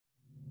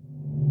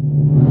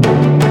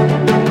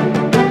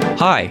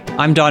Hi,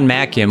 I'm Don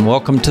Mackey, and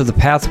welcome to the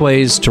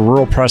Pathways to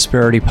Rural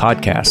Prosperity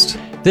podcast.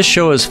 This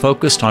show is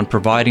focused on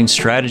providing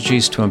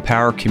strategies to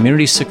empower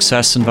community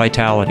success and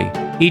vitality.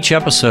 Each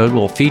episode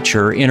will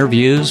feature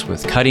interviews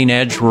with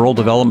cutting-edge rural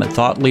development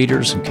thought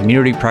leaders and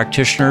community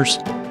practitioners,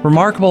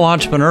 remarkable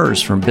entrepreneurs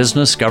from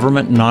business,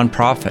 government, and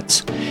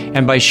nonprofits,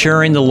 and by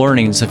sharing the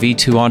learnings of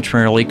E2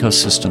 entrepreneurial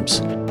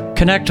ecosystems.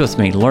 Connect with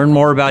me, learn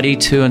more about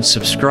E2, and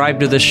subscribe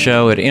to this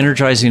show at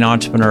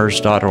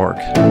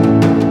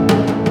energizingentrepreneurs.org.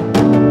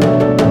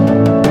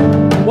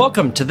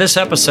 Welcome to this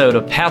episode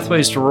of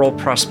Pathways to Rural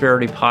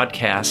Prosperity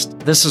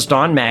podcast. This is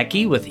Don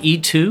Mackey with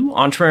E2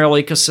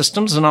 Entrepreneurial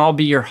Ecosystems, and I'll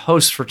be your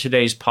host for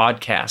today's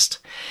podcast.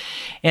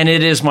 And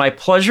it is my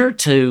pleasure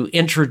to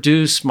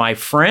introduce my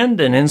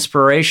friend and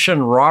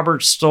inspiration,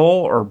 Robert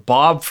Stoll, or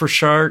Bob for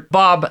short.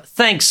 Bob,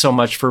 thanks so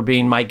much for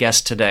being my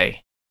guest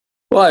today.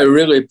 Well, I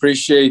really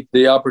appreciate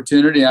the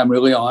opportunity. I'm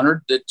really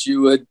honored that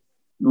you would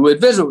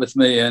visit with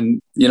me.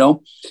 And,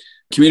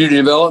 community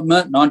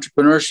development and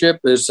entrepreneurship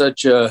is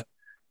such a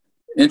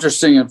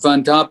interesting and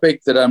fun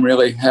topic that I'm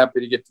really happy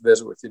to get to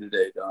visit with you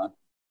today, Don.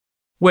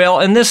 Well,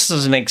 and this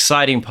is an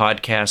exciting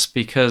podcast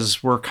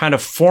because we're kind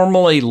of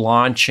formally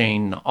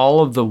launching all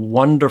of the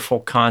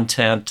wonderful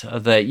content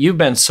that you've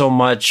been so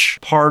much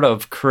part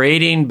of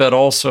creating, but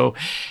also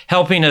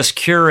helping us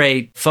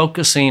curate,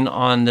 focusing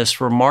on this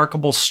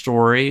remarkable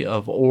story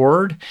of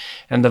Ord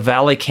and the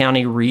Valley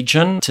County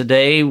region.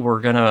 Today,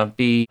 we're going to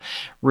be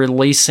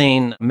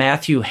releasing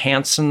Matthew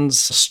Hansen's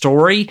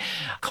story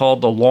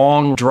called The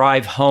Long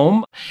Drive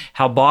Home,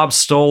 how Bob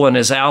Stoll and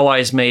his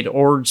allies made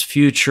Ord's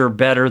future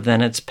better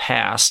than its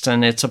past.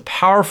 And it's a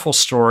powerful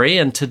story.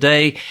 And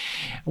today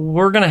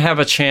we're going to have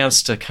a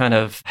chance to kind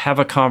of have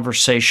a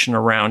conversation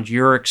around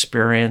your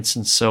experience.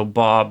 And so,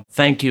 Bob,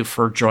 thank you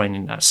for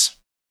joining us.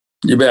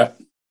 You bet.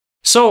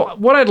 So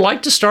what I'd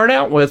like to start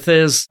out with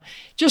is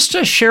just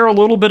to share a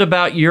little bit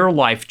about your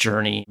life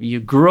journey. You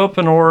grew up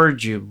in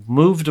Ord, you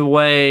moved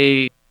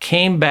away,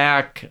 came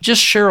back.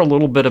 Just share a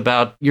little bit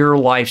about your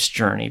life's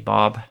journey,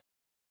 Bob.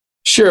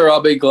 Sure,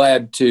 I'll be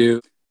glad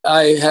to.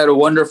 I had a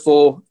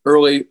wonderful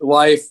early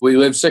life. We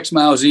lived 6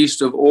 miles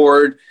east of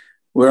Ord.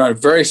 We were on a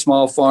very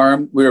small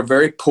farm. We were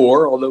very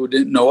poor, although we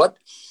didn't know it.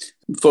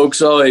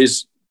 Folks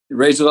always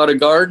raised a lot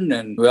of garden,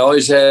 and we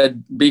always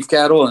had beef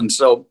cattle. And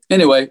so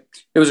anyway,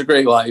 it was a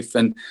great life.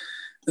 And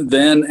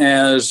then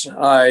as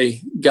I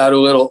got a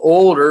little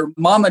older,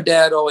 Mom and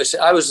Dad always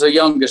said, I was the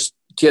youngest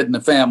kid in the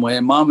family,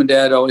 and Mom and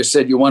Dad always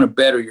said, you want to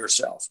better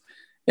yourself.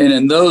 And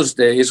in those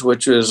days,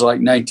 which was like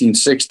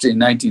 1960 and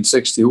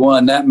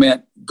 1961, that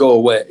meant go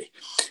away,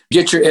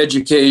 get your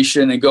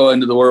education and go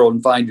into the world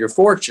and find your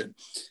fortune.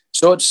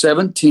 So at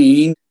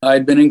 17,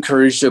 I'd been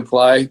encouraged to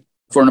apply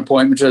for an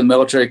appointment to the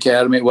military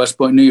academy at West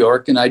Point, New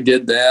York. And I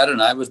did that.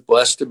 And I was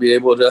blessed to be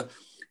able to,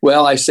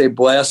 well, I say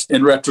blessed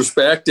in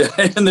retrospect.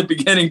 In the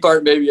beginning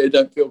part, maybe I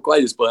don't feel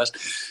quite as blessed.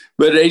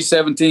 But at age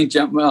 17,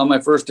 jumped on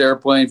my first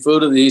airplane, flew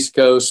to the East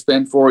Coast,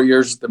 spent 4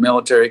 years at the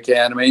military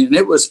academy. And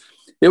it was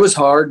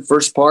hard.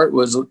 First part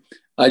was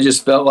I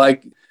just felt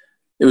like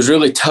it was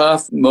really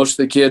tough. Most of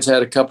the kids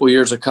had a couple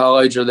years of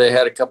college or they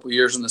had a couple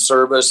years in the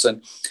service,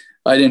 and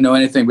I didn't know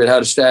anything but how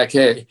to stack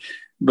hay.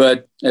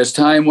 But as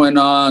time went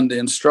on, the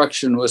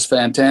instruction was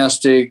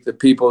fantastic. The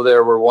people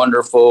there were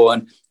wonderful.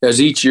 And as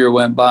each year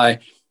went by,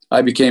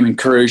 I became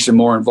encouraged and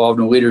more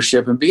involved in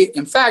leadership and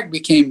in fact,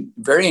 became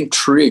very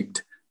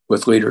intrigued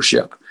with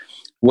leadership.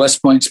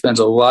 West Point spends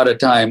a lot of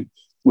time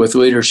with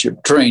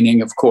leadership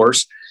training, of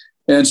course.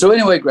 And so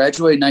anyway,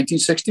 graduated in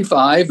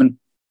 1965, and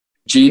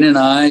Jean and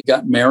I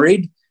got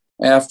married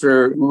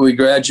after we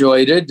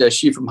graduated,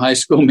 she from high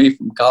school, me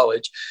from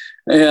college.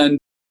 And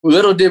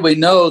little did we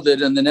know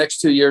that in the next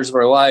 2 years of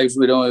our lives,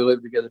 we'd only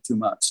live together 2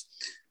 months.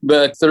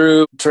 But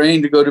through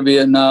training to go to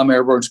Vietnam,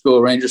 Airborne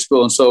School, Ranger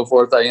School, and so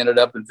forth, I ended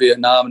up in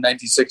Vietnam in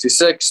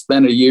 1966,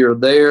 spent a year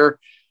there,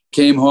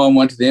 came home,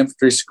 went to the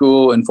infantry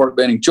school in Fort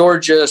Benning,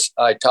 Georgia.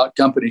 I taught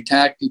company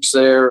tactics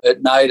there.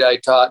 At night, I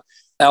taught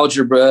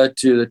algebra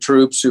to the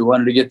troops who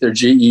wanted to get their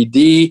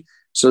GED.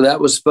 So that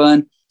was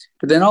fun.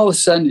 But then all of a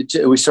sudden,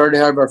 we started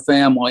to have our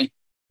family.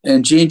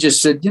 And Jean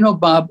just said,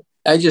 Bob,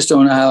 I just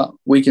don't know how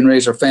we can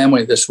raise our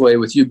family this way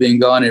with you being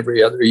gone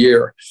every other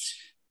year.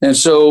 And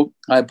so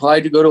I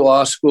applied to go to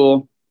law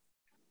school.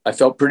 I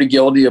felt pretty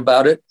guilty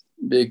about it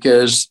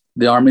because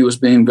the Army was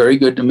being very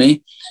good to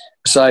me,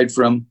 aside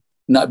from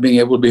not being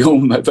able to be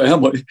home with my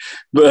family.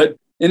 But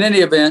in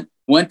any event,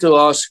 went to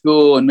law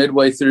school, and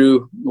midway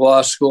through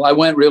law school, I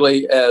went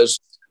really as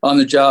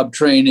on-the-job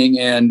training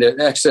and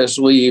excess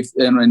leave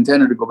and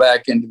intended to go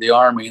back into the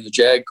Army and the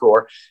JAG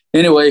Corps.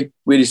 Anyway,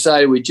 we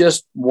decided we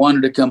just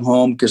wanted to come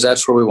home because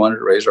that's where we wanted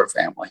to raise our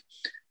family.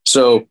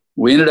 So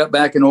we ended up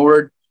back in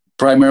Ord,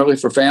 primarily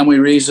for family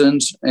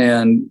reasons,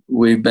 and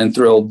we've been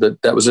thrilled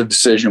that that was a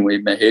decision we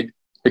made,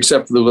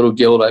 except for the little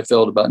guilt I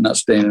felt about not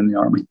staying in the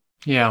Army.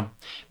 Yeah,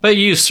 but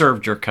you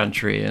served your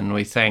country, and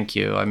we thank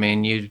you. I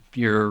mean,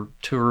 your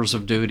tours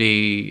of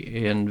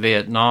duty in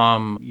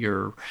Vietnam,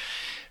 your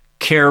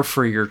care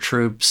for your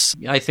troops,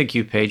 I think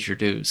you paid your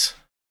dues.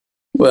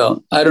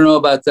 Well, I don't know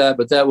about that,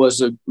 but that was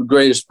the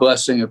greatest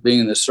blessing of being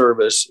in the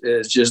service,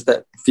 is just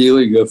that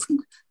feeling of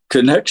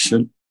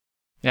connection.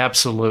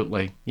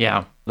 Absolutely.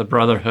 Yeah. The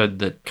brotherhood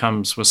that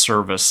comes with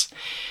service.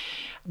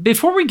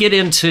 Before we get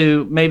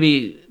into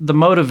maybe the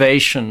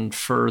motivation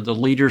for the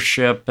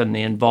leadership and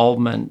the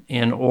involvement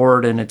in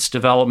ORD and its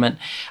development,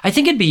 I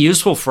think it'd be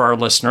useful for our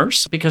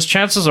listeners, because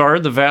chances are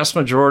the vast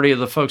majority of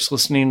the folks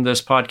listening to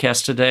this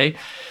podcast today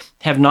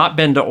have not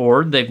been to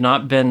ORD. They've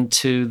not been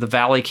to the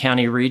Valley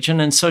County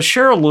region. And so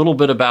share a little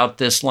bit about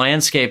this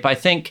landscape. I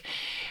think,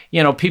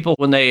 people,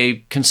 when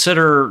they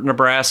consider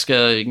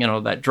Nebraska,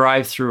 that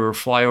drive-through or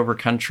flyover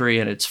country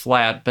and it's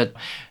flat, but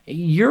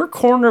your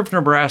corner of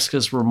Nebraska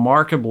is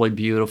remarkably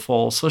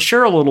beautiful. So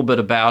share a little bit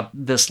about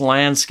this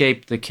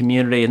landscape, the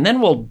community, and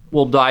then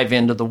we'll dive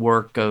into the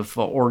work of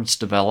ORD's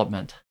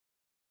development.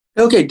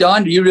 Okay,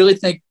 Don, do you really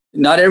think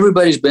not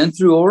everybody's been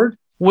through ORD?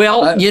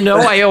 Well,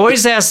 I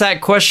always ask that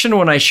question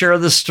when I share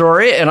the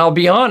story, and I'll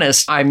be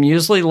honest, I'm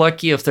usually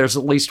lucky if there's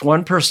at least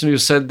one person who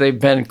said they've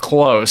been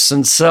close.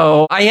 And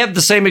so I have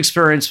the same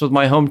experience with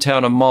my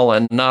hometown of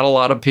Mullen. Not a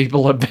lot of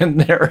people have been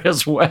there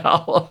as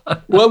well.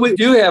 Well, we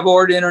do have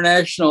ORD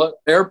International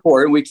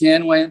Airport, and we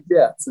can land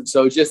jets. And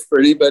so just for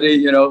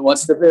anybody,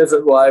 wants to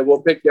visit,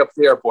 we'll pick you up at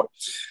the airport.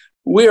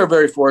 We are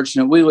very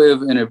fortunate. We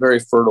live in a very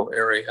fertile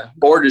area.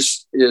 ORD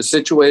is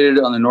situated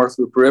on the North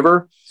Loop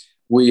River.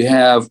 We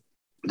have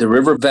the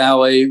river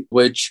valley,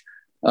 which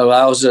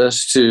allows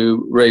us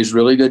to raise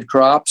really good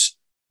crops.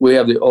 We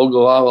have the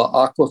Ogallala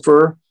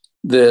Aquifer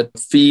that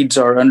feeds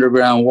our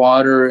underground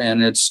water,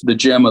 and it's the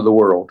gem of the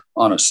world,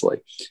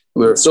 honestly.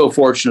 We're so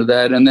fortunate of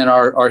that. And then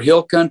our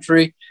hill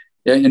country,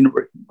 and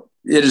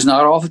it is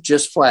not all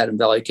just flat in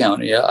Valley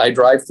County. I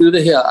drive through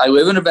the hill. I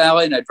live in a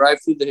valley, and I drive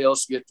through the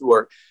hills to get to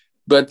work.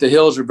 But the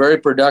hills are very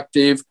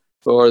productive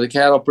for the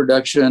cattle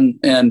production,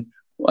 and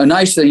a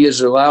nice thing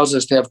is it allows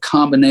us to have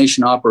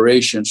combination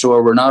operations.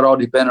 So we're not all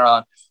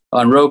dependent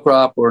on row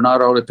crop, we're not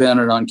all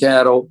dependent on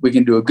cattle. We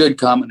can do a good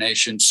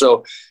combination.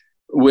 So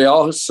we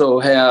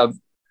also have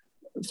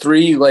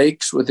 3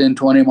 lakes within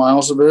 20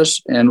 miles of us,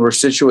 and we're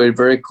situated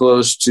very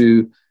close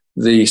to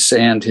the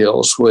Sand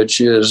Hills, which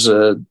is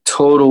a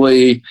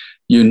totally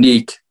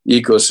unique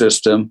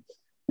ecosystem.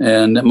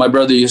 And my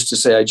brother used to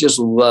say, I just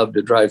love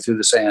to drive through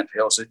the Sand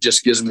Hills. It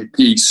just gives me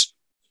peace.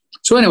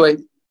 So anyway,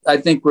 I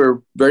think we're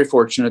very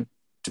fortunate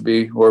to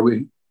be where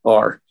we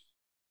are.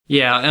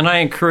 Yeah, and I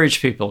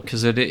encourage people,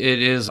 because it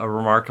is a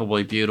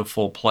remarkably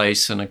beautiful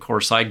place. And of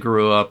course, I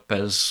grew up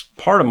as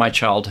part of my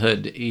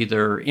childhood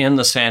either in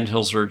the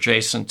Sandhills or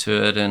adjacent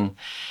to it. And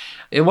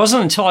it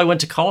wasn't until I went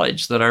to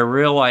college that I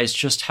realized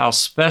just how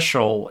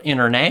special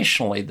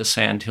internationally the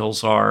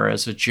Sandhills are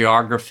as a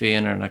geography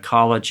and an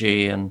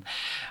ecology. And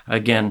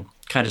again,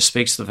 kind of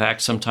speaks to the fact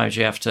sometimes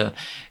you have to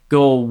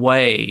go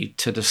away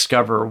to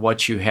discover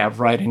what you have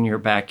right in your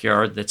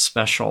backyard that's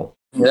special.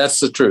 That's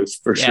the truth,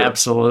 for sure.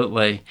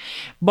 Absolutely.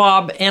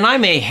 Bob, and I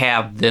may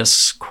have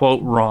this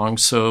quote wrong,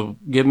 so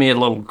give me a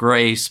little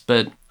grace,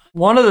 but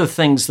one of the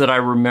things that I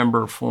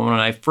remember from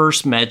when I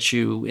first met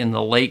you in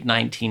the late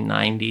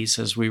 1990s,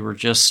 as we were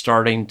just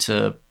starting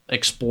to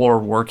explore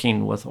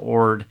working with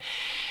ORD,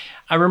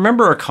 I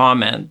remember a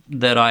comment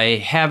that I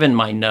have in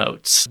my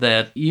notes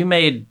that you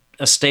made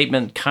a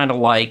statement kind of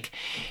like,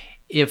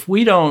 if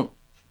we don't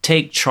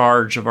take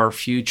charge of our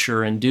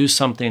future and do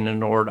something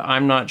in ORD,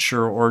 I'm not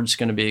sure ORD's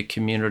going to be a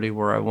community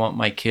where I want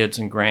my kids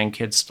and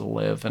grandkids to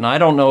live. And I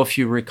don't know if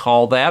you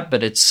recall that,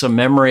 but it's a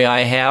memory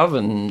I have,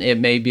 and it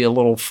may be a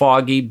little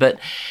foggy, but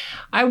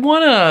I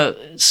want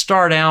to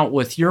start out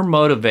with your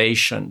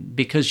motivation,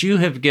 because you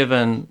have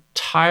given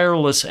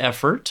tireless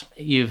effort.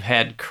 You've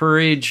had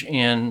courage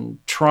in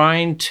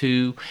trying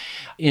to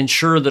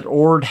ensure that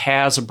ORD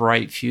has a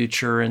bright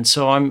future. And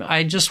so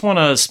I just want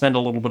to spend a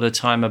little bit of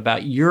time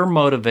about your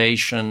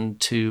motivation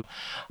to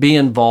be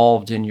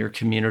involved in your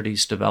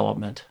community's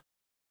development.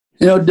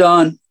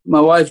 Don,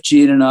 my wife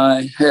Jean and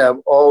I have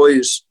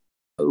always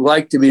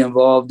liked to be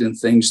involved in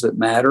things that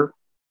matter.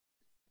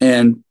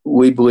 And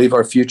we believe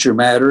our future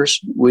matters.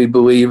 We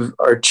believe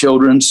our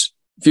children's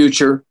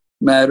future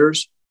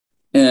matters.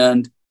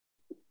 And,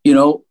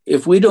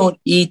 if we don't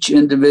each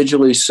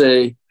individually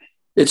say,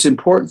 it's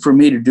important for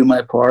me to do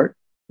my part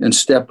and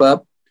step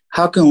up,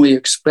 how can we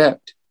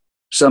expect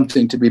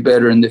something to be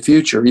better in the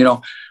future?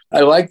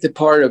 I like the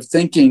part of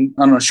thinking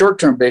on a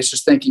short-term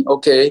basis, thinking,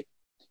 okay,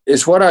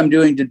 is what I'm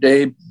doing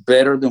today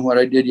better than what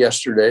I did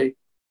yesterday?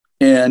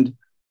 And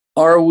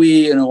are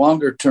we in a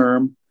longer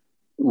term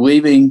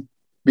leaving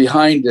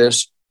behind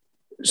us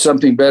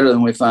something better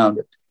than we found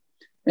it?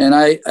 And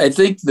I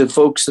think the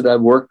folks that I've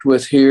worked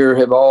with here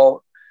have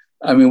all,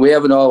 we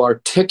haven't all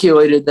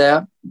articulated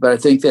that, but I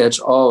think that's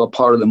all a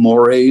part of the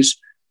mores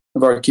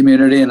of our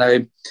community. And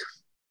I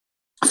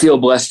feel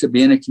blessed to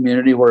be in a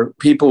community where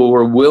people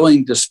were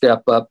willing to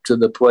step up to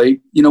the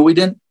plate. We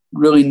didn't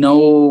really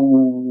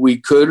know we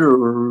could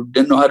or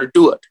didn't know how to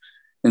do it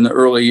in the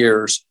early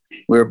years.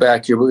 We were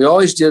back here, but we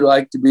always did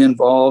like to be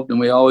involved, and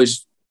we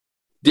always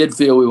did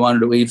feel we wanted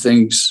to leave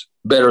things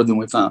better than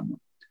we found them.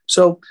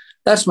 So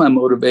that's my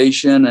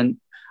motivation. And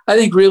I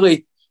think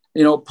really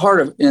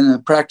part of in the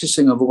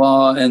practicing of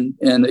law and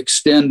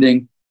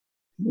extending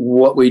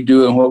what we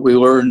do and what we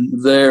learn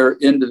there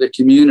into the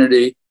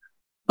community,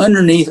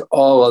 underneath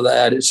all of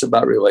that, it's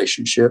about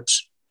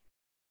relationships.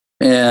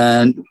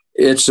 And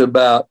it's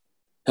about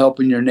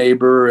helping your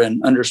neighbor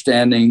and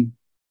understanding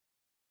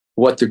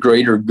what the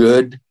greater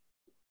good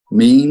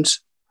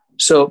means.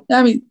 So,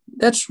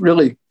 that's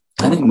really,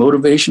 I think,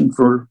 motivation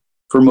for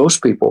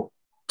most people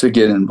to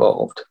get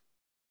involved.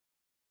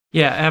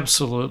 Yeah,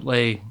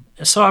 absolutely.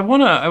 So I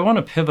want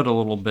to pivot a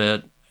little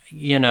bit.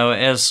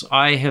 As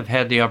I have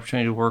had the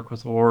opportunity to work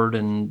with Ord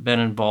and been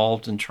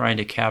involved in trying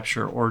to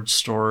capture Ord's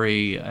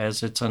story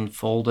as it's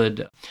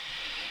unfolded,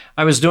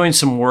 I was doing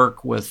some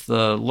work with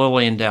the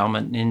Lilly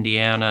Endowment in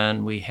Indiana,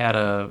 and we had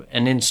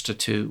an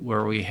institute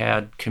where we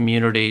had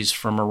communities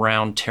from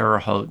around Terre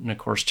Haute. And of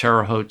course,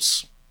 Terre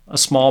Haute's a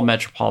small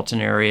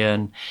metropolitan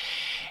area,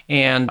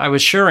 and I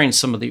was sharing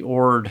some of the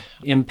Ord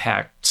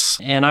impacts,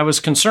 and I was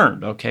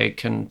concerned, okay,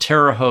 can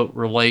Terre Haute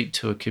relate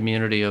to a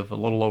community of a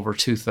little over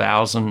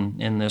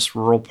 2,000 in this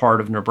rural part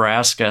of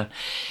Nebraska?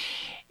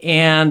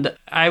 And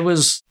I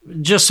was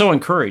just so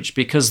encouraged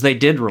because they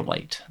did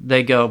relate.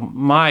 They go,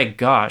 my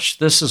gosh,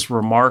 this is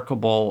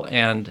remarkable.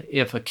 And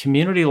if a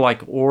community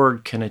like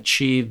Ord can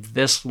achieve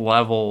this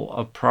level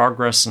of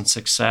progress and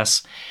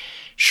success,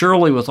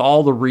 surely with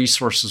all the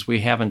resources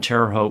we have in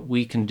Terre Haute,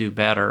 we can do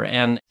better.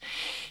 And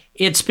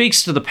it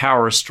speaks to the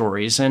power of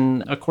stories.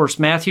 And of course,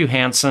 Matthew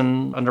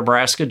Hansen, a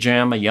Nebraska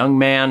Gem, a young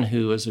man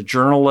who is a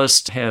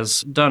journalist,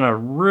 has done a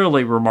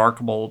really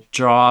remarkable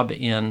job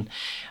in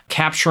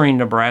capturing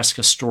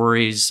Nebraska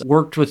stories,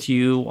 worked with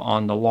you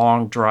on the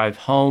long drive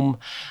home.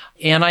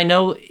 And I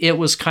know it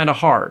was kind of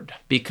hard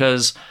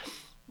because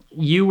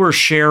you were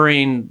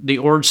sharing the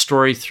Ord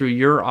story through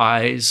your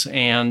eyes,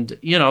 and,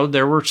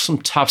 there were some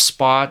tough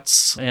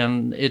spots,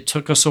 and it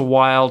took us a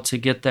while to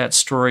get that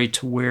story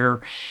to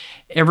where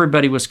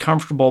everybody was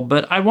comfortable.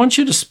 But I want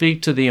you to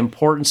speak to the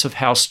importance of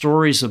how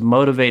stories have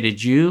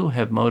motivated you,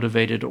 have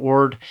motivated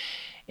Ord,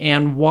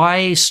 and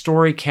why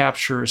story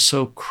capture is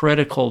so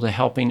critical to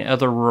helping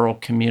other rural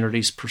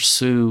communities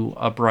pursue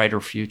a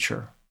brighter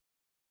future.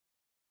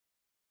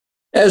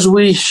 As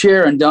we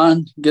share, and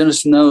Don,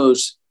 goodness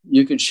knows,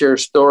 you can share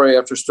story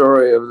after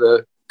story of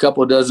the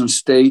couple dozen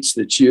states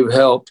that you've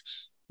helped.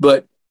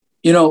 But,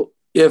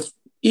 if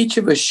each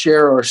of us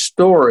share our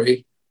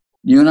story,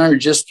 you and I are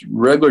just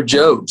regular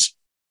Joes.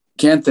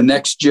 Can't the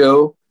next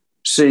Joe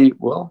see,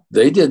 well,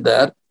 they did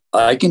that,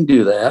 I can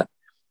do that?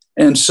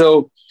 And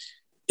so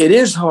it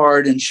is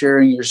hard in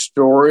sharing your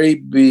story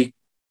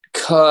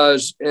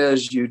because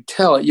as you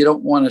tell it, you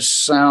don't want to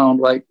sound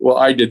like, well,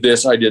 I did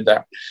this, I did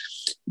that.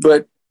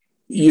 But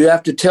you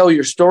have to tell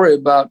your story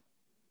about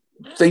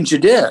things you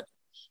did.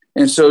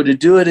 And so to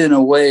do it in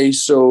a way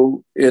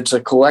so it's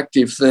a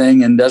collective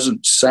thing and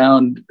doesn't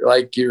sound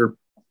like you're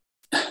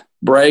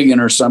bragging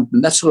or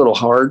something, that's a little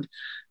hard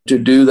to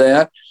do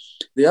that.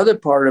 The other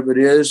part of it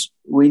is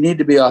we need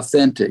to be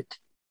authentic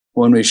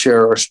when we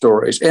share our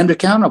stories and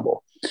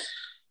accountable.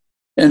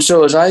 And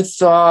so as I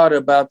thought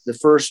about the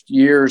first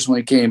years when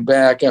we came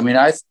back,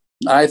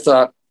 I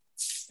thought,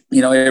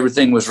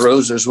 everything was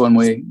roses when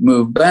we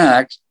moved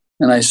back.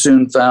 And I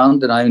soon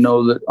found, and I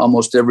know that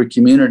almost every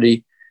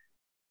community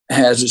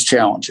has its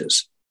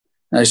challenges.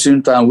 And I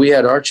soon found we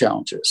had our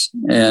challenges,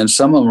 and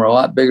some of them were a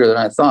lot bigger than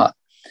I thought.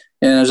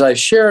 And as I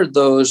shared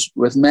those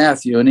with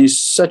Matthew, and he's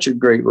such a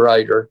great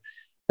writer,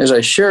 as I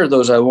shared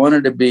those, I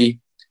wanted to be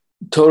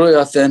totally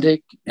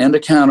authentic and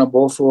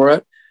accountable for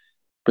it.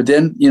 But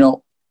then,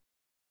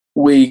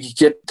 we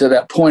get to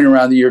that point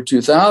around the year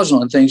 2000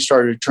 when things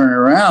started to turn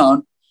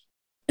around,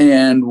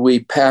 and we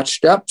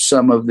patched up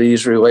some of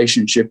these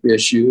relationship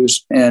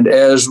issues. And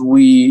as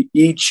we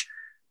each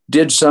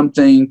did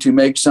something to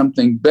make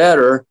something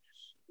better,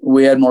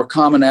 we had more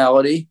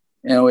commonality,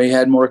 and we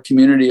had more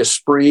community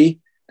esprit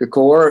de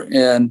corps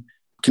and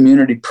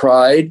community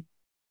pride.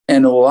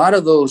 And a lot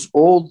of those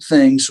old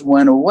things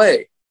went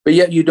away. But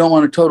yet you don't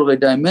want to totally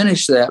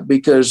diminish that,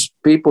 because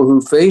people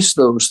who face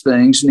those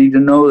things need to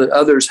know that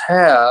others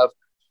have,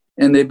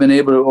 and they've been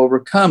able to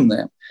overcome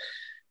them.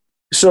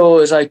 So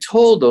as I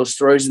told those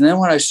stories, and then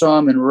when I saw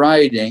them in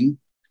writing,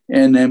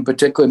 and then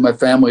particularly my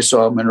family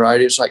saw them in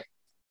writing, it's like,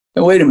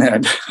 oh, wait a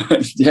minute.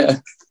 Yeah.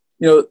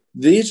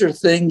 These are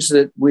things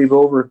that we've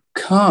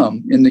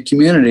overcome in the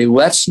community.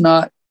 Let's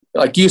not,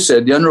 like you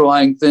said, the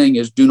underlying thing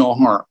is do no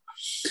harm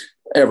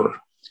ever.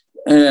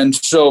 And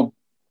so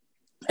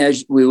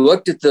as we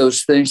looked at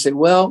those things, said,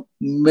 well,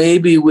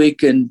 maybe we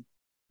can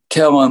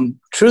tell them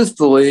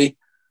truthfully,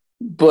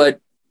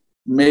 but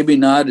maybe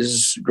not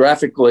as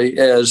graphically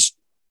as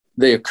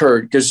they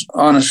occurred. Because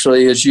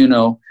honestly, as you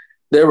know,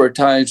 there were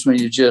times when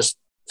you just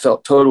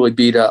felt totally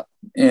beat up.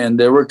 And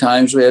there were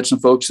times we had some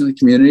folks in the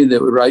community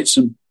that would write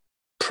some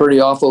pretty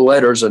awful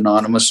letters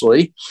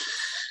anonymously.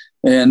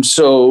 And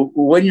so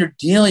when you're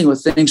dealing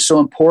with things so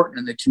important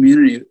in the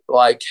community,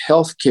 like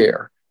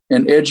healthcare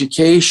and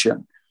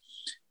education,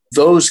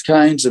 those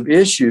kinds of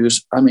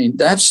issues,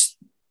 that's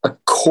a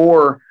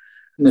core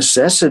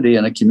necessity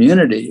in a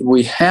community.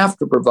 We have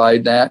to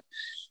provide that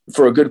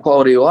for a good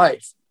quality of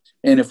life.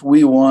 And if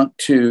we want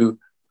to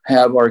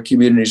have our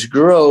communities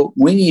grow,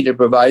 we need to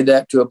provide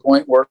that to a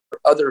point where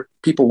other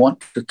people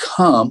want to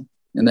come.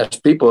 And that's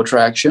people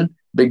attraction,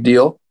 big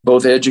deal,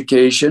 both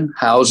education,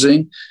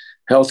 housing,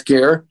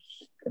 healthcare.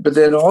 But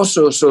then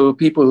also so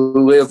people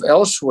who live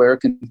elsewhere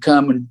can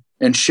come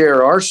and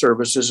share our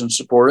services and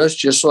support us.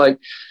 Just like,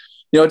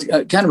 it's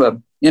kind of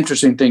an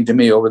interesting thing to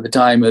me over the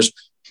time is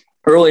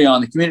early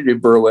on, the community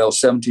of Burwell,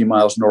 17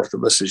 miles north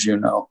of us, as you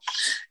know.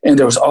 And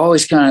there was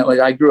always kind of like,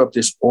 I grew up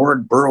this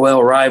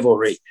Ord-Burwell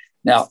rivalry.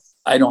 Now,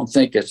 I don't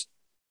think it's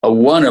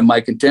one of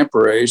my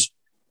contemporaries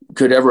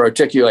could ever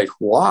articulate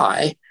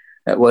why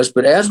that was.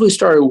 But as we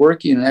started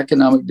working in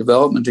economic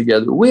development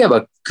together, we have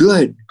a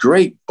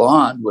great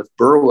bond with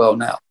Burwell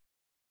now.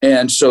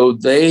 And so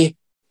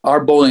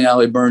our bowling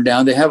alley burned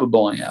down. They have a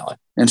bowling alley.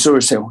 And so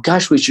we're saying, well,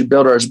 gosh, we should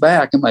build ours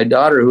back. And my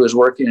daughter, who was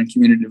working in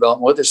community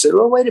development with us, said,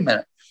 well, wait a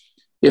minute.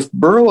 If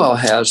Burwell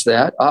has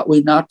that, ought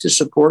we not to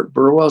support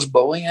Burwell's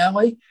bowling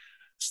alley?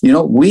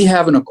 We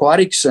have an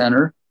aquatic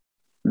center.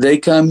 They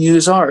come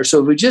use ours.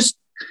 So if we just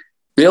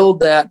build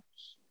that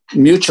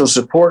mutual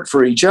support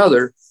for each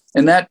other,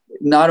 and that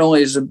not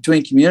only is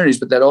between communities,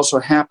 but that also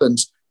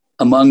happens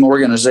among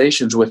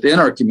organizations within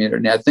our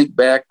community. I think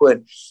back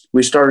when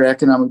we started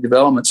economic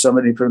development,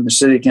 somebody from the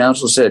city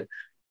council said,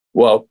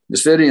 well, the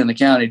city and the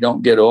county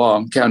don't get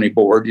along, county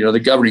board, the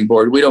governing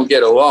board, we don't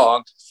get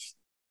along.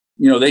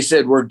 They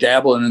said we're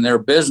dabbling in their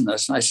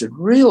business. And I said,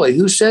 really?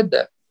 Who said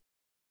that?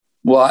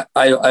 Well,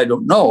 I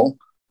don't know,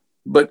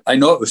 but I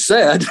know it was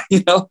said,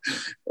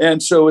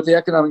 And so with the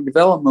Economic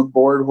Development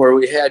Board, where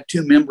we had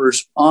 2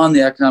 members on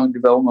the Economic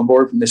Development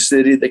Board from the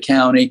city, the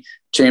county,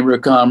 Chamber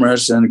of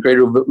Commerce, and the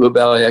Greater Blue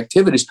Valley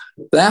Activities,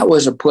 that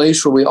was a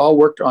place where we all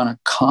worked on a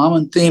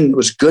common theme that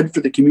was good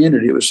for the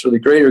community. It was for the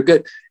greater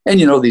good.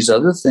 And, these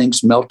other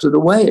things melted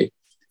away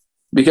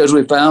because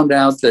we found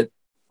out that,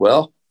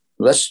 well,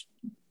 let's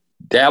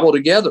dabble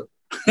together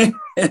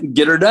and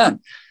get her done.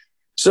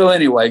 So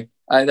anyway,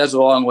 that's a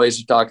long ways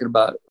of talking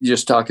about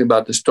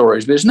the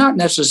stories, but it's not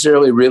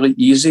necessarily really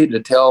easy to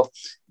tell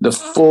the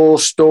full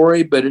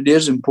story, but it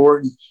is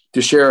important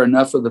to share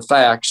enough of the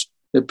facts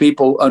that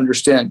people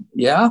understand.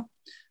 Yeah,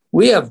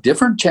 we have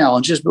different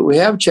challenges, but we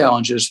have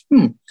challenges.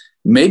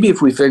 Maybe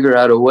if we figure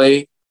out a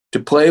way to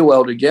play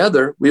well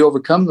together, we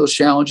overcome those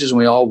challenges and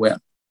we all win.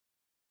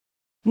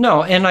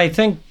 No, and I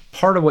think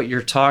part of what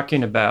you're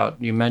talking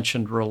about, you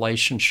mentioned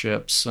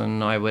relationships,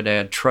 and I would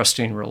add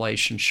trusting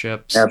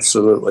relationships.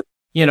 Absolutely.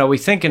 We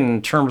think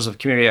in terms of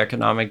community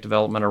economic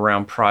development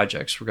around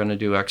projects. We're going to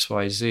do X,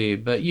 Y, Z,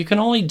 but you can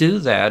only do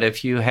that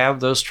if you have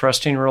those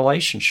trusting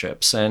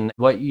relationships. And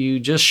what you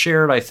just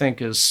shared, I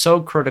think, is so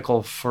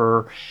critical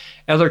for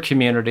other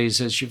communities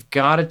is you've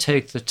got to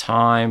take the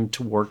time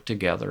to work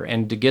together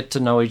and to get to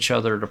know each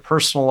other at a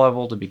personal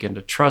level, to begin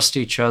to trust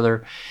each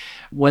other.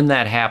 When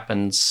that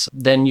happens,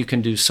 then you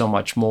can do so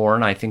much more.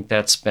 And I think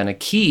that's been a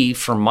key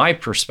from my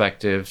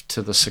perspective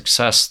to the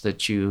success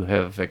that you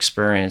have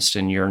experienced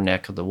in your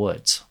neck of the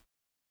woods.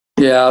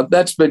 Yeah,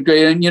 that's been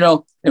great. And,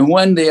 and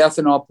when the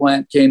ethanol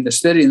plant came, the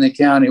city and the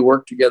county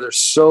worked together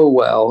so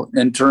well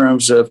in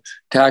terms of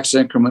tax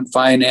increment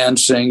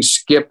financing,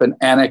 skip and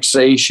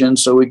annexation,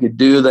 so we could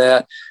do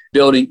that,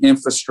 building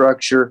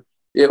infrastructure.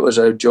 It was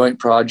a joint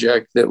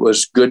project that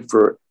was good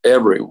for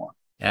everyone.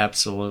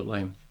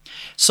 Absolutely.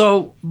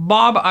 So,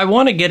 Bob, I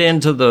want to get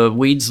into the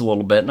weeds a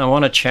little bit, and I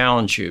want to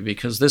challenge you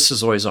because this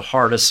is always a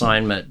hard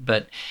assignment.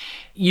 But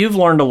you've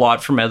learned a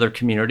lot from other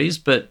communities,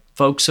 but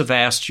folks have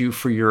asked you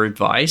for your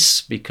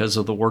advice because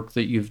of the work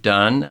that you've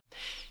done.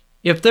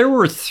 If there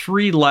were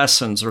 3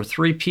 lessons or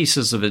 3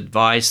 pieces of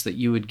advice that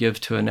you would give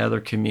to another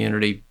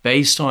community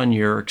based on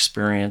your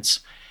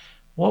experience,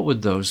 what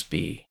would those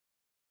be?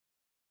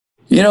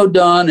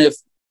 Don, if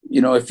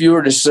you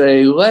were to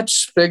say,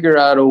 let's figure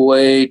out a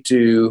way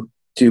to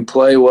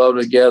play well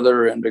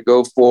together and to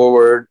go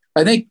forward,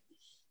 I think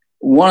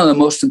one of the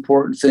most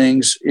important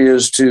things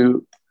is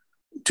to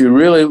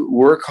really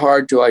work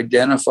hard to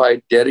identify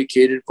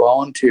dedicated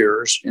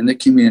volunteers in the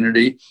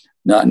community,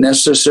 not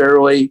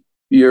necessarily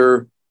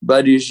your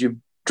buddies you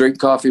drink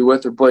coffee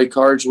with or play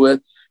cards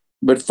with,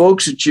 but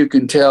folks that you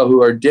can tell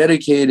who are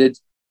dedicated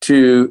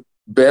to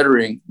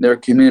bettering their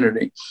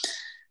community.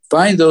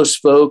 Find those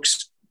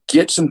folks,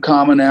 get some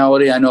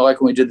commonality. I know,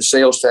 like when we did the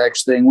sales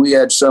tax thing, we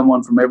had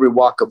someone from every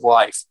walk of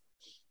life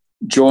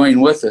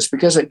join with us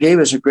because it gave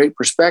us a great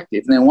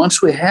perspective. And then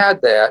once we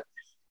had that,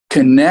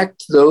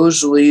 connect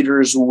those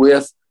leaders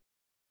with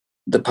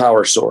the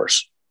power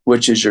source,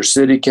 which is your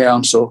city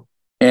council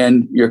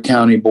and your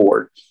county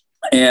board.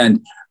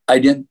 And I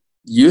didn't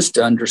used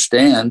to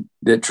understand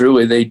that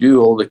truly they do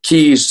hold the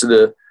keys to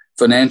the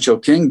financial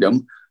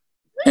kingdom.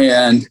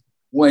 And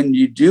when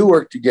you do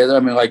work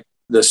together, like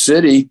the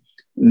city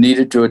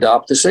needed to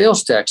adopt the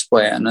sales tax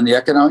plan and the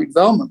economic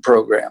development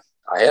program.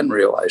 I hadn't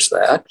realized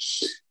that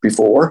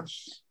before.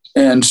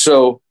 And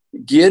so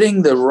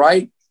getting the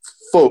right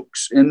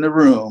folks in the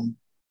room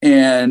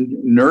and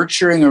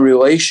nurturing a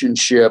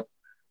relationship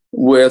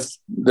with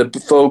the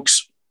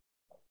folks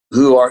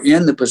who are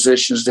in the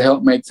positions to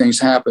help make things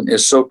happen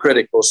is so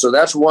critical. So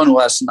that's one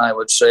lesson I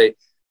would say.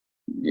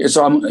 It's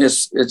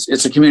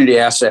a community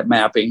asset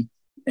mapping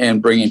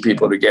and bringing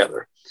people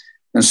together.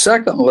 And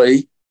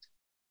secondly,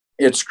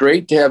 it's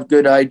great to have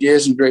good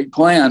ideas and great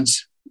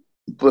plans,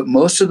 but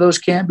most of those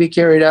can't be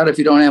carried out if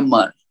you don't have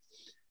money.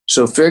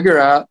 So figure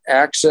out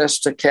access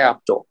to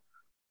capital.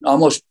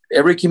 Almost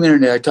every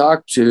community I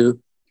talk to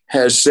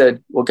has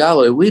said, well,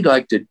 golly, we'd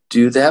like to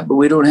do that, but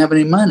we don't have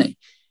any money.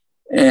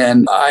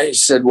 And I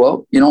said,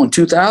 well, in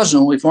 2000,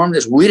 when we formed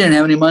this, we didn't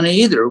have any money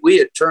either. We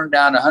had turned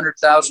down a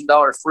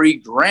 $100,000 free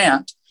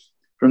grant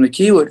from the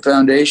Kiewit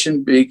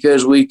Foundation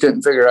because we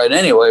couldn't figure out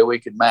any way we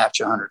could match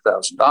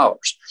 $100,000.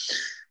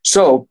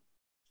 So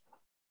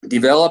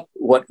develop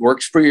what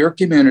works for your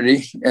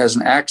community as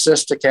an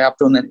access to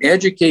capital, and then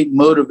educate,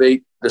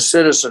 motivate the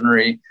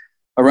citizenry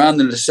around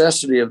the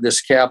necessity of this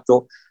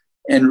capital,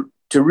 and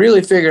to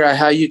really figure out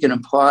how you can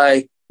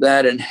apply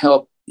that and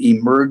help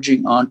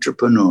emerging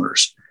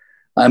entrepreneurs.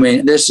 I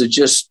mean, this is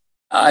just,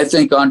 I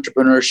think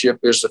entrepreneurship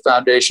is the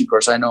foundation. Of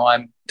course, I know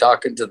I'm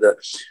talking to the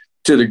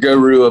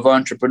guru of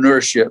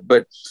entrepreneurship,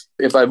 but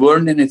if I've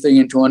learned anything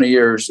in 20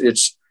 years,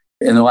 it's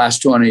in the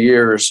last 20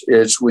 years,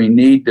 it's we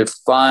need to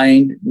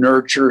find,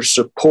 nurture,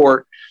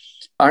 support.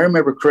 I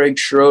remember Craig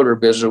Schroeder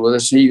visited with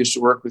us. He used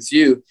to work with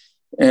you.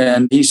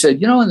 And he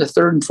said, in the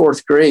third and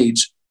fourth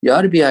grades, you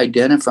ought to be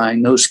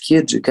identifying those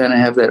kids who kind of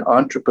have that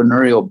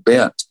entrepreneurial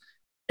bent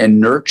and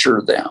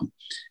nurture them,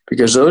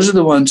 because those are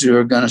the ones who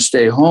are going to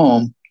stay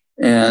home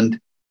and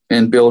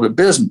build a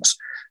business.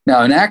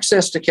 Now, in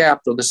access to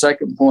capital, the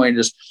second point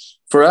is,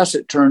 for us,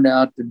 it turned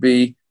out to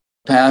be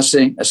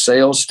passing a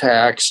sales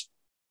tax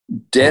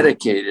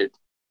dedicated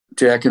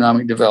to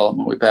economic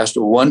development. We passed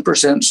a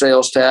 1%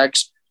 sales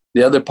tax.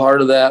 The other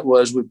part of that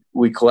was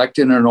we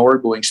collected an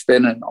org going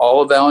spend in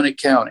all of Allegheny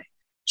County.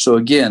 So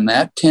again,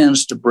 that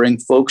tends to bring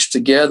folks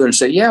together and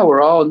say, yeah,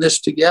 we're all in this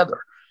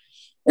together.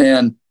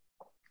 And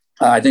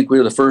I think we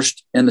were the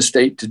first in the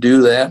state to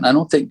do that. And I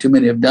don't think too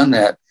many have done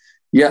that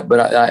yet, but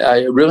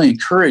I really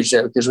encourage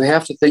that, because we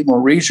have to think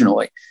more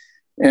regionally.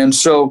 And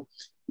so,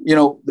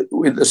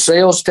 with the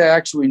sales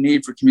tax we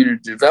need for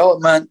community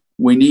development,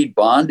 we need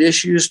bond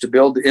issues to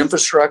build the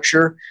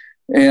infrastructure.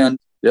 And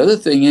the other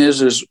thing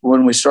is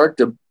when we start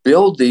to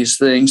build these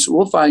things,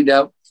 we'll find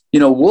out,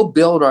 we'll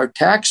build our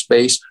tax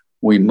base.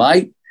 We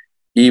might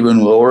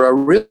even lower our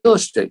real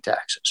estate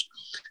taxes.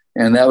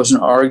 And that was an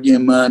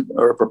argument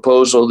or a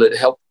proposal that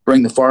helped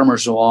bring the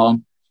farmers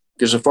along,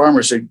 because the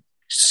farmers had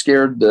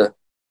scared the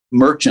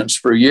merchants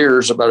for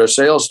years about a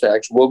sales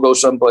tax. We'll go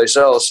someplace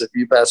else if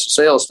you pass a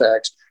sales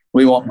tax.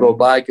 We won't go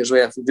buy because we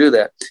have to do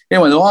that.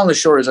 Anyway, the long and the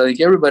short is I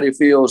think everybody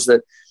feels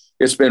that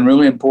it's been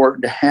really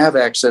important to have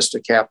access to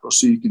capital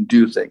so you can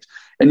do things.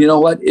 And you know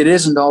what? It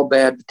isn't all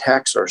bad to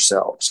tax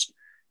ourselves.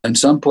 In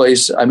some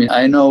place,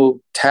 I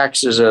know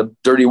tax is a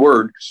dirty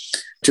word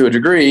to a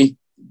degree,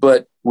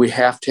 but we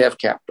have to have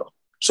capital.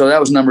 So that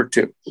was number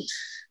 2.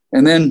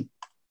 And then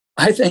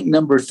I think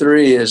number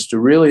 3 is to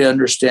really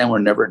understand we're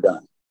never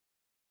done.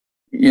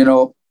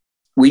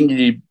 We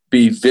need to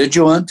be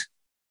vigilant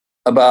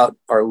about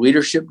our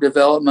leadership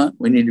development.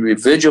 We need to be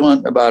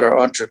vigilant about our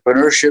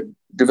entrepreneurship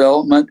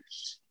development.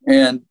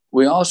 And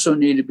we also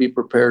need to be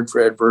prepared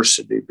for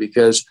adversity,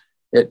 because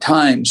at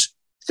times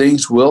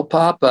things will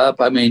pop up.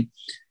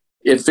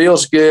 It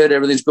feels good,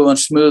 everything's going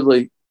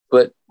smoothly,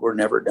 but we're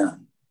never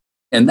done.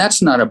 And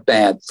that's not a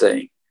bad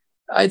thing.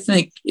 I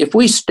think if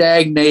we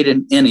stagnate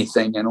in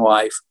anything in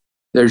life,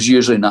 there's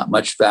usually not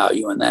much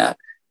value in that.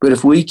 But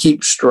if we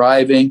keep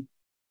striving,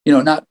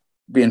 not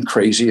being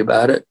crazy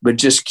about it, but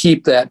just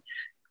keep that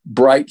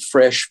bright,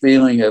 fresh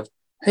feeling of,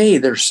 hey,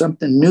 there's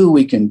something new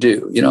we can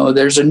do.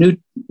 There's a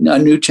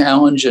new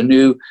challenge, a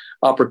new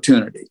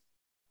opportunity.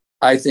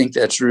 I think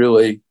that's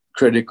really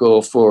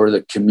critical for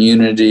the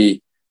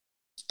community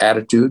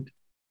attitude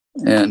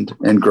and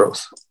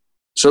growth.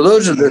 So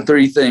those are the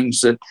 3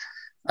 things that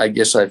I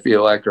guess I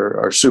feel like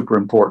are super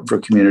important for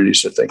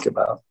communities to think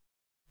about.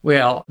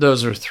 Well,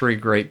 those are 3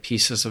 great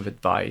pieces of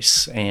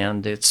advice,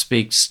 and it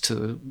speaks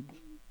to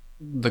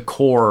the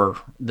core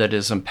that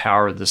has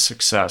empowered the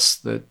success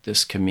that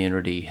this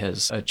community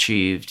has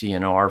achieved.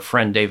 Our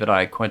friend David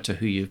Iaquinta,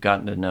 who you've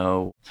gotten to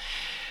know,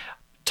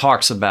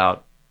 talks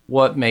about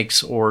what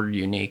makes Ord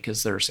unique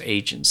is there's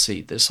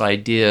agency, this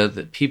idea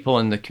that people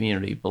in the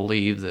community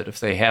believe that if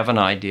they have an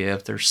idea,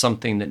 if there's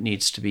something that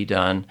needs to be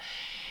done,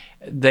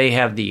 they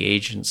have the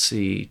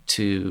agency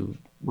to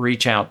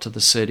reach out to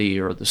the city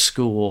or the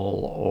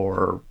school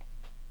or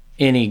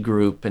any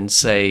group and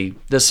say,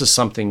 this is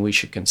something we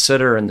should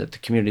consider, and that the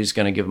community is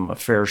going to give them a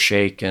fair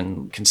shake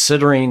in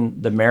considering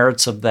the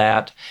merits of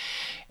that.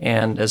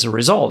 And as a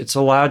result, it's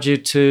allowed you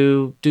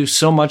to do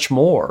so much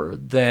more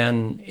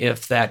than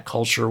if that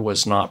culture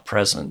was not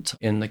present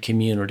in the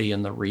community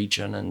and the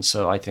region. And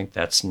so I think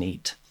that's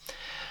neat.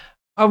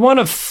 I want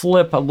to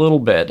flip a little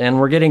bit, and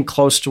we're getting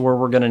close to where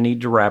we're going to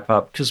need to wrap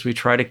up, because we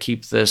try to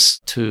keep this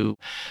to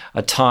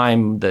a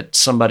time that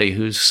somebody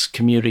who's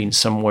commuting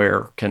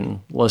somewhere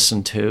can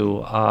listen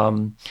to.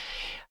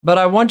 But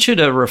I want you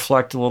to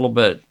reflect a little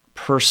bit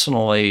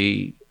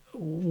personally,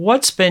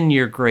 what's been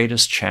your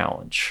greatest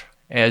challenge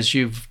as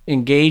you've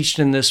engaged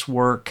in this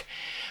work?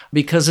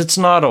 Because it's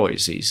not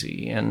always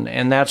easy,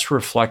 and that's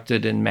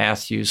reflected in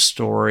Matthew's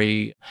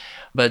story.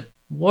 But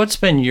what's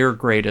been your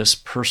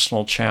greatest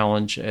personal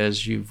challenge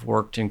as you've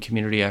worked in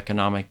community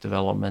economic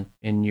development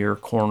in your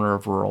corner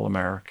of rural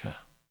America?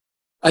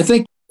 I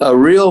think a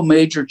real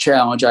major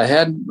challenge, I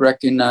hadn't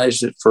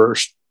recognized it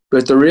first,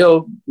 but the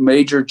real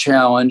major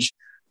challenge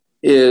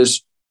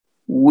is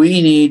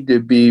we need to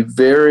be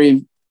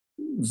very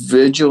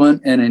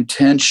vigilant and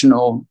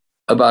intentional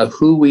about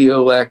who we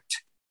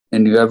elect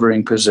in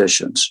governing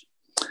positions.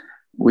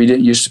 We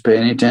didn't used to pay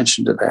any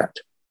attention to that.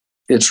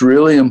 It's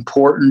really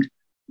important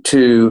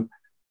to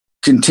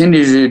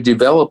continue to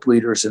develop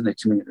leaders in the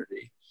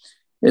community.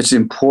 It's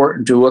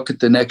important to look at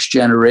the next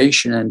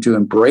generation and to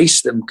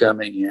embrace them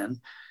coming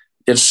in.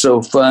 It's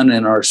so fun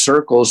in our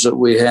circles that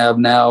we have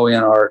now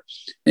in our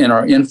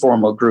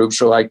informal groups,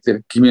 so like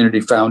the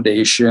community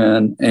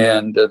foundation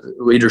and the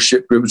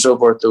leadership group and so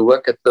forth, to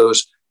look at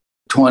those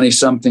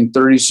 20-something,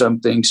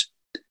 30-somethings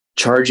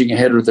charging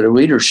ahead with their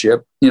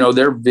leadership.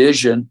 Their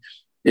vision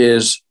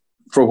is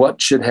for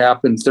what should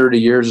happen 30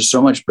 years is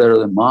so much better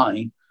than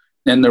mine.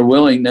 And their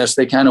willingness,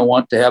 they kind of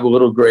want to have a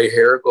little gray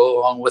hair go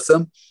along with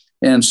them.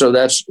 And so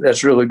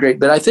that's really great.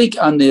 But I think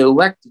on the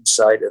elected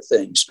side of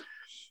things,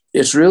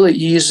 it's really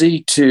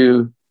easy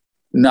to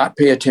not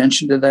pay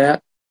attention to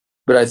that.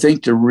 But I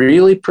think to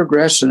really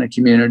progress in a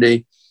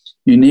community,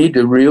 you need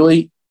to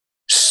really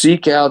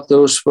seek out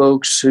those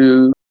folks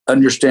who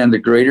understand the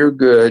greater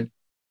good,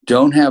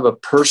 don't have a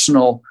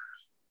personal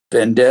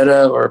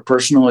vendetta or a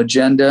personal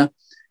agenda,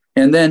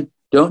 and then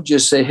don't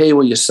just say, hey,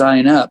 will you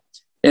sign up?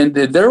 And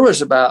there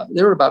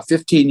were about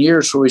 15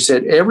 years where we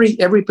said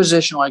every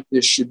position like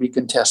this should be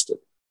contested.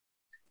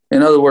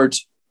 In other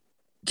words,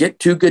 get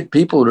two good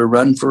people to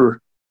run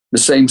for the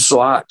same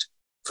slot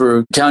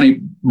for county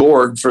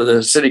board, for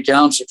the city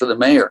council, for the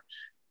mayor,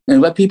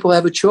 and let people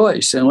have a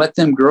choice and let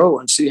them grow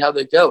and see how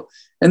they go.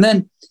 And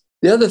then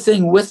the other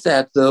thing with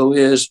that, though,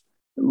 is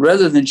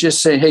rather than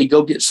just say, hey,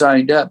 go get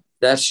signed up,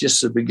 that's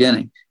just the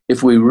beginning.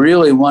 If we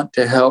really want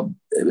to help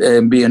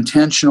and be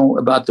intentional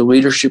about the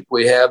leadership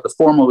we have, the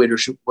formal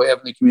leadership we have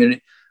in the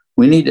community,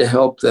 we need to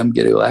help them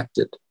get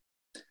elected.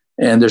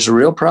 And there's a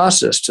real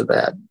process to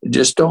that.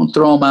 Just don't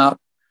throw them out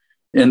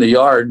in the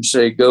yard and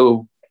say,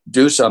 go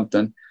do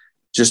something.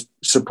 Just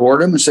support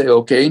them and say,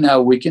 okay,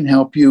 now we can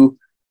help you.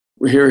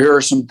 Here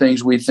are some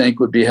things we think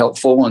would be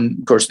helpful. And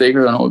of course, they're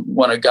going to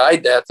want to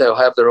guide that. They'll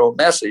have their own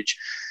message.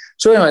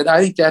 So anyway,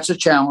 I think that's a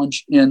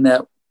challenge in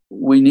that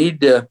we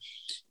need to,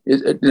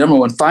 number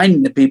one,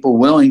 finding the people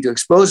willing to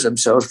expose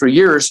themselves. For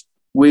years,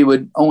 we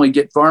would only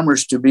get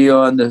farmers to be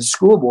on the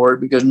school board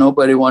because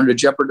nobody wanted to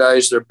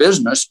jeopardize their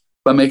business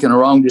by making a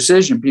wrong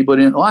decision people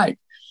didn't like.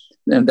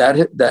 And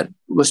that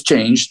was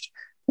changed.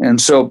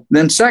 And so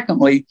then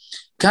secondly,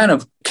 kind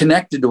of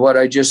connected to what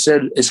I just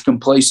said, is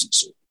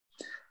complacency.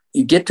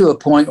 You get to a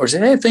point where you say,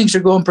 hey, things are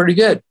going pretty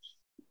good.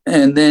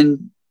 And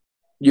then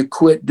you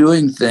quit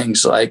doing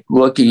things like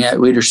looking at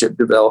leadership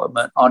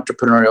development,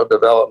 entrepreneurial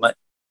development,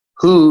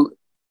 who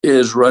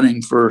is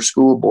running for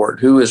school board,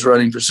 who is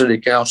running for city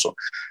council.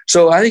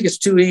 So I think it's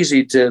too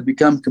easy to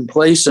become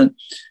complacent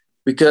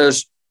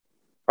because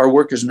our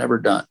work is never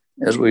done,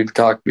 as we've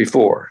talked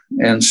before.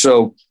 And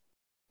so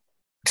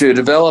to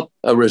develop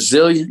a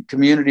resilient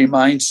community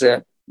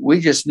mindset, we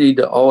just need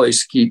to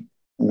always keep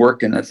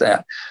working at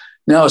that.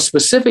 Now, a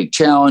specific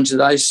challenge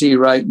that I see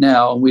right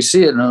now, and we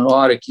see it in a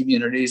lot of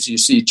communities, you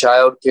see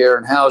childcare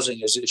and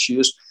housing as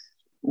issues.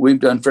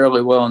 We've done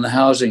fairly well in the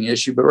housing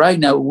issue, but right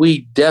now we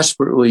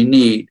desperately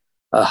need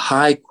a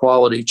high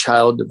quality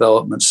child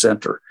development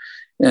center.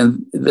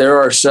 And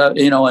there are some,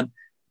 and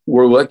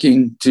we're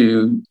looking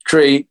to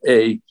create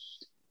a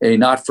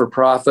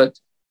not-for-profit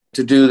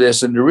to do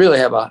this and to really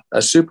have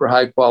a super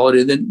high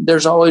quality. Then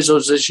there's always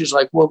those issues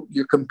like, well,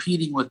 you're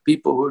competing with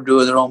people who are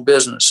doing their own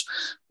business.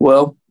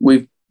 Well,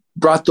 we've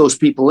brought those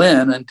people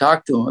in and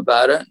talked to them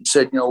about it and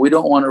said, we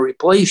don't want to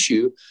replace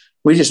you.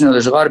 We just know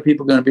there's a lot of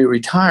people going to be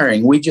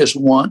retiring. We just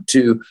want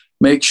to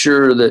make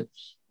sure that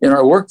in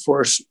our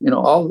workforce,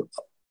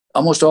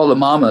 almost all the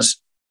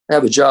mamas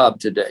have a job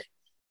today.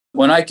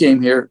 When I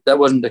came here, that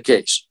wasn't the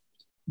case.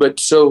 But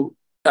so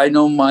I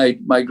know my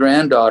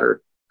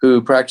granddaughter,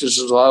 who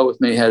practices law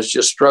with me, has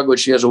just struggled.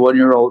 She has a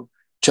 1-year-old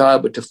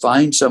child, but to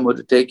find someone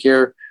to take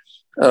care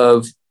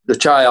of the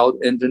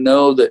child and to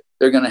know that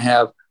they're going to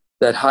have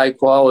that high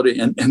quality.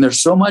 And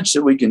there's so much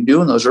that we can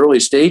do in those early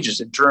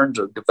stages in terms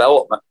of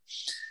development.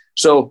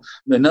 So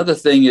another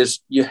thing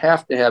is you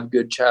have to have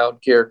good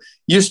child care.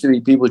 Used to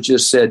be people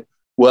just said,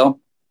 well,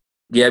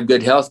 do you have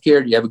good health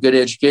care? Do you have a good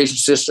education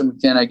system?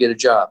 Can I get a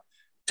job?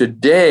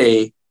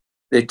 Today,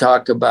 they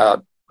talk a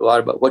lot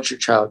about what's your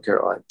child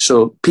care like.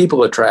 So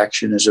people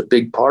attraction is a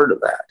big part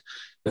of that.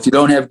 If you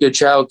don't have good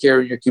child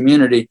care in your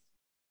community,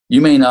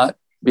 you may not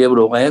be able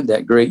to land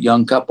that great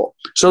young couple.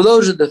 So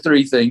those are the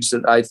three things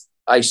that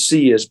I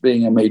see as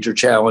being a major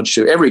challenge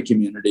to every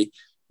community,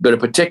 but a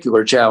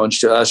particular challenge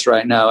to us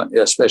right now,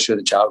 especially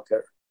the child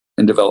care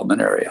and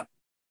development area.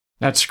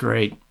 That's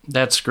great.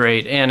 That's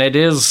great. And it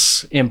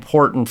is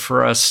important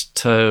for us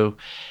to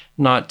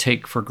not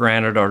take for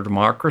granted our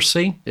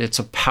democracy. It's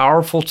a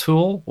powerful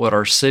tool. What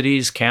our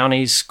cities,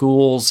 counties,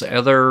 schools,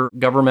 other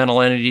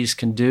governmental entities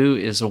can do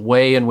is a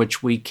way in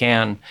which we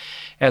can,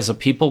 as a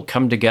people,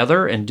 come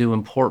together and do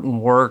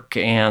important work.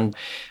 And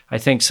I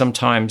think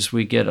sometimes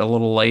we get a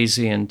little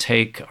lazy and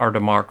take our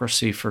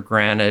democracy for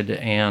granted.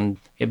 And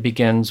it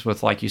begins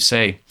with, like you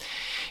say,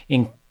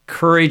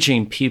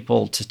 encouraging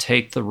people to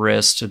take the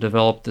risk to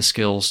develop the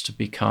skills to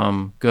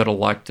become good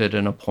elected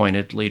and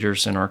appointed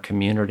leaders in our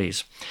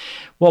communities.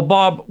 Well,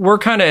 Bob, we're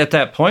kind of at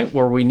that point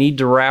where we need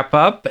to wrap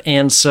up.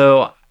 And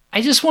so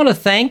I just want to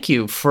thank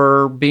you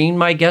for being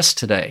my guest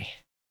today.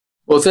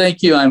 Well,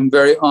 thank you. I'm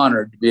very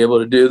honored to be able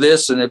to do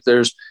this. And if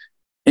there's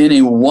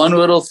any one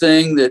little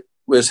thing that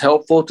was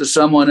helpful to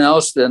someone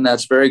else, then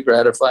that's very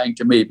gratifying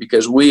to me,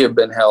 because we have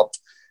been helped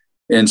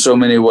in so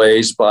many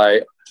ways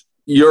by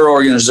your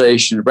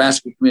organization,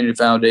 Nebraska Community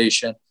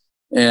Foundation,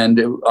 and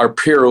our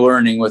peer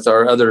learning with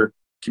our other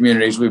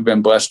communities we've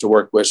been blessed to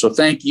work with. So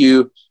thank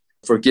you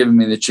for giving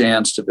me the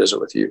chance to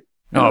visit with you.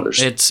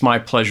 It's my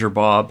pleasure,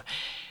 Bob.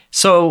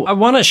 So I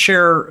want to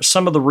share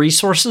some of the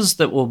resources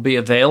that will be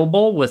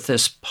available with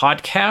this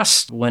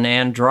podcast when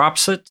Ann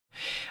drops it.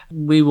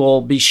 We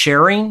will be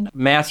sharing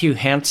Matthew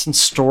Hansen's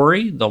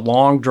story, The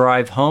Long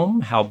Drive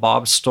Home, How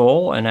Bob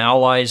Stoll and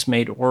Allies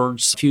Made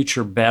Ord's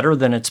Future Better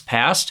Than Its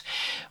Past.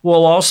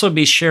 We'll also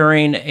be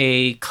sharing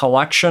a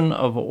collection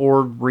of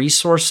Ord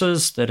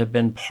resources that have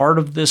been part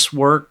of this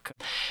work,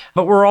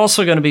 but we're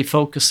also going to be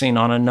focusing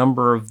on a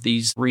number of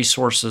these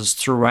resources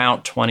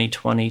throughout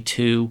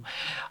 2022.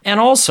 And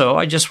also,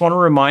 I just want to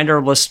remind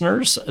our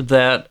listeners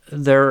that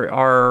there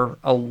are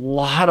a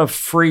lot of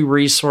free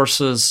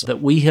resources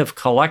that we have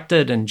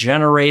collected and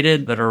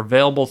generated that are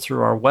available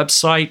through our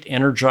website,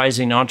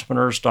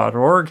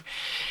 energizingentrepreneurs.org.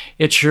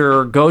 It's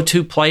your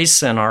go-to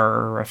place, and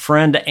our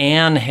friend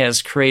Ann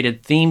has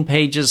created theme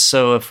pages.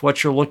 So if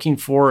what you're looking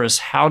for is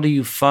how do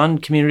you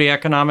fund community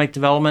economic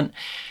development,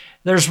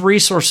 there's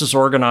resources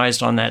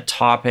organized on that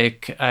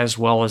topic as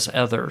well as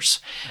others.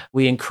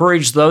 We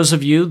encourage those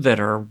of you that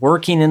are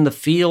working in the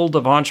field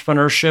of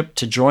entrepreneurship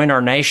to join our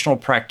National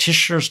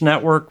Practitioners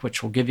Network,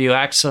 which will give you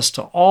access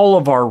to all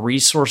of our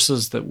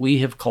resources that we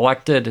have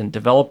collected and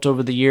developed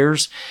over the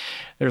years.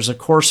 There's, of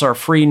course, our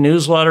free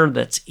newsletter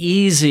that's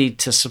easy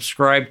to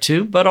subscribe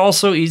to, but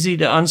also easy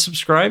to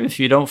unsubscribe if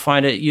you don't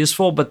find it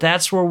useful. But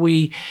that's where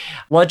we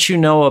let you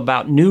know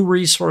about new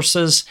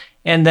resources.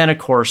 And then, of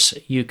course,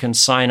 you can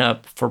sign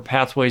up for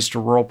Pathways to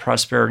Rural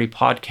Prosperity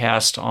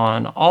podcast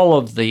on all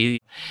of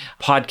the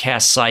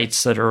podcast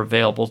sites that are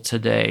available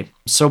today.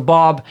 So,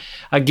 Bob,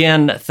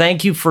 again,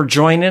 thank you for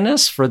joining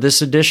us for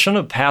this edition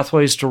of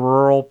Pathways to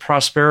Rural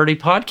Prosperity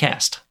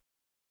podcast.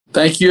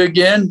 Thank you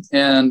again,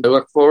 and I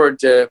look forward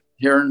to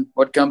hearing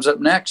what comes up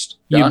next.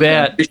 You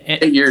bet.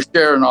 You're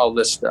sharing all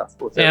this stuff.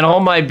 And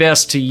all my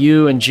best to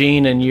you and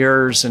Gene and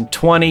yours in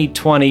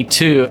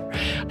 2022.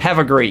 Have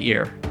a great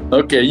year.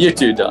 Okay, you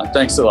too, Don.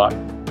 Thanks a lot.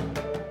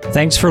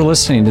 Thanks for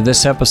listening to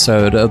this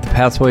episode of the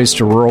Pathways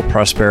to Rural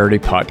Prosperity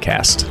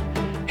podcast.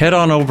 Head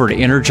on over to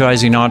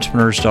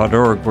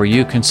energizingentrepreneurs.org, where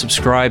you can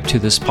subscribe to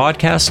this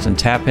podcast and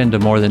tap into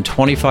more than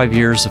 25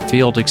 years of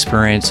field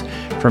experience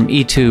from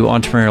E2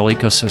 Entrepreneurial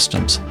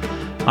Ecosystems.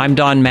 I'm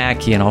Don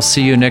Mackey, and I'll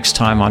see you next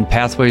time on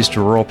Pathways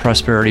to Rural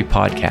Prosperity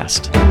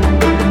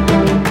podcast.